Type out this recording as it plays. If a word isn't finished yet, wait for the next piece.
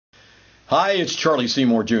Hi, it's Charlie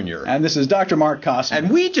Seymour Jr. And this is Dr. Marc Kossmann.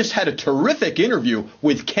 And we just had a terrific interview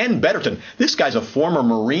with Ken Betterton. This guy's a former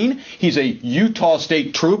Marine. He's a Utah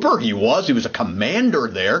State Trooper. He was a commander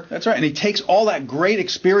there. That's right. And he takes all that great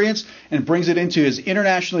experience and brings it into his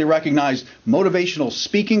internationally recognized motivational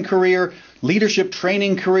speaking career, leadership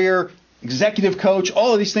training career, executive coach,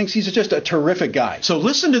 all of these things. He's just a terrific guy. So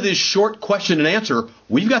listen to this short question and answer.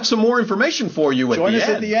 We've got some more information for you at the end. Join us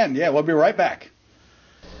at the end. Yeah, we'll be right back.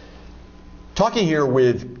 Talking here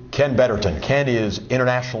with Ken Betterton. Ken is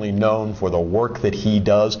internationally known for the work that he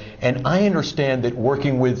does, and I understand that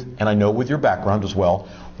working with, and I know with your background as well,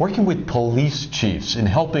 working with police chiefs and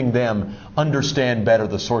helping them understand better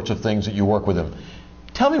the sorts of things that you work with them.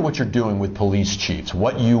 Tell me what you're doing with police chiefs,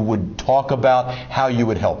 what you would talk about, how you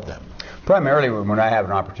would help them. Primarily, when I have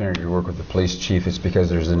an opportunity to work with the police chief, it's because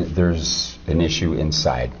there's an issue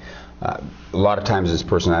inside. A lot of times it's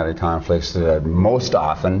personality conflicts. Most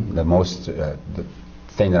often, the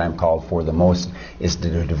thing that I'm called for the most is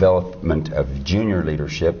the development of junior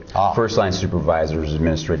leadership, first-line supervisors,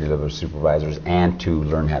 administrative level supervisors, and to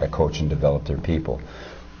learn how to coach and develop their people.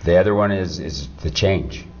 The other one is the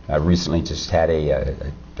change. I recently just had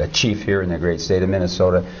a chief here in the great state of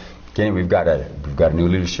Minnesota. Again, we've got a new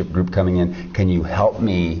leadership group coming in. Can you help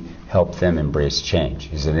me help them embrace change?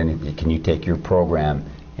 Can you take your program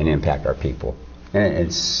and impact our people? And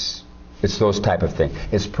it's those type of things.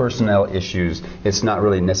 It's personnel issues. It's not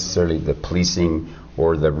really necessarily the policing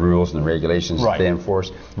or the rules and the regulations that they enforce.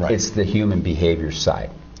 Right. It's the human behavior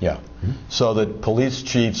side. Yeah. Mm-hmm. So that police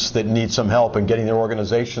chiefs that need some help in getting their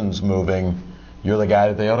organizations moving, you're the guy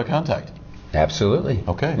that they ought to contact. Absolutely.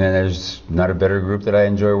 Okay. And there's not a better group that I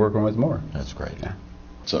enjoy working with more. That's great. Yeah.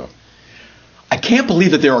 So, I can't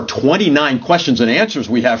believe that there are 29 questions and answers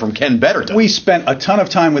we have from Ken Betterton. We spent a ton of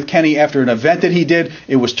time with Kenny after an event that he did.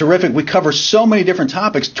 It was terrific. We cover so many different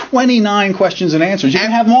topics. 29 questions and answers. You can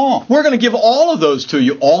have them all. We're going to give all of those to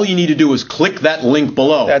you. All you need to do is click that link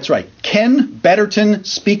below. That's right.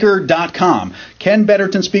 KenBettertonSpeaker.com.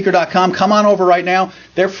 KenBettertonSpeaker.com. Come on over right now.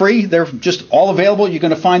 They're free. They're just all available. You're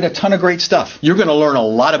going to find a ton of great stuff. You're going to learn a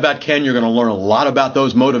lot about Ken. You're going to learn a lot about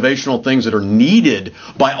those motivational things that are needed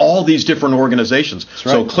by all these different organizations.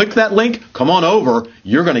 Right. So click that link. Come on over.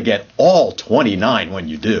 You're going to get all 29 when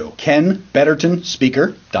you do.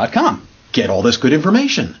 KenBettertonSpeaker.com. Get all this good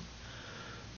information.